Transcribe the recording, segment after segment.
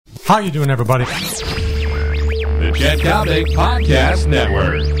How you doing, everybody? The Chet Coppock Podcast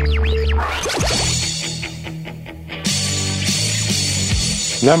Network.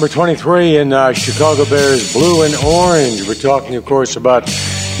 Number 23 in Chicago Bears blue and orange. We're talking, of course, about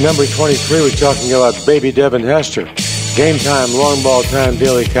number 23. We're talking about baby Devin Hester. Game time, long ball time,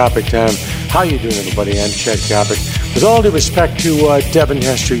 daily Coppock time. How you doing, everybody? I'm Chet Coppock. With all due respect to Devin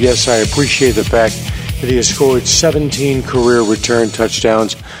Hester, yes, I appreciate the fact that he has scored 17 career return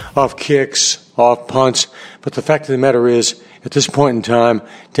touchdowns off kicks, off punts. But the fact of the matter is, at this point in time,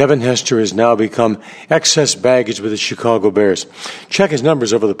 Devin Hester has now become excess baggage with the Chicago Bears. Check his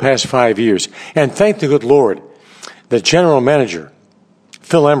numbers over the past 5 years, and thank the good Lord that general manager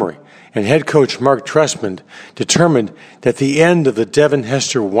Phil Emery and head coach Mark Trestman determined that the end of the Devin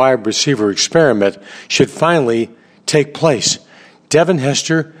Hester wide receiver experiment should finally take place. Devin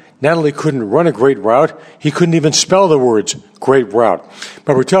Hester not only couldn't run a great route, he couldn't even spell the words great route.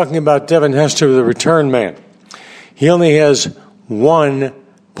 But we're talking about Devin Hester, the return man. He only has one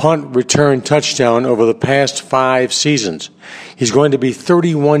punt return touchdown over the past 5 seasons. He's going to be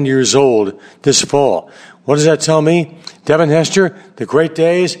 31 years old this fall. What does that tell me? Devin Hester, the great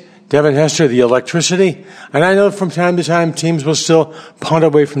days. Devin Hester, the electricity. And I know from time to time teams will still punt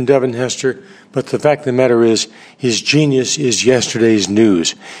away from Devin Hester, but the fact of the matter is his genius is yesterday's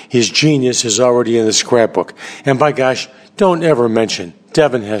news. His genius is already in the scrapbook. And by gosh, don't ever mention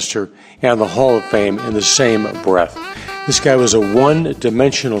Devin Hester and the Hall of Fame in the same breath. This guy was a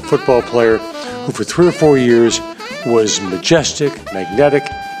one-dimensional football player who for 3 or 4 years was majestic, magnetic,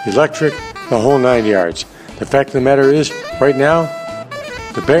 electric, the whole 9 yards. The fact of the matter is, right now,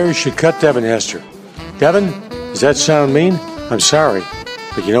 the Bears should cut Devin Hester. Devin, does that sound mean? I'm sorry,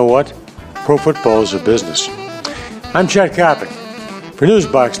 but you know what? Pro football is a business. I'm Chet Coppock for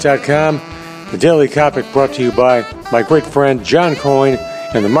Newsbox.com. The Daily Coppock brought to you by my great friend John Coyne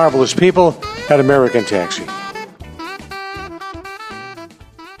and the marvelous people at American Taxi.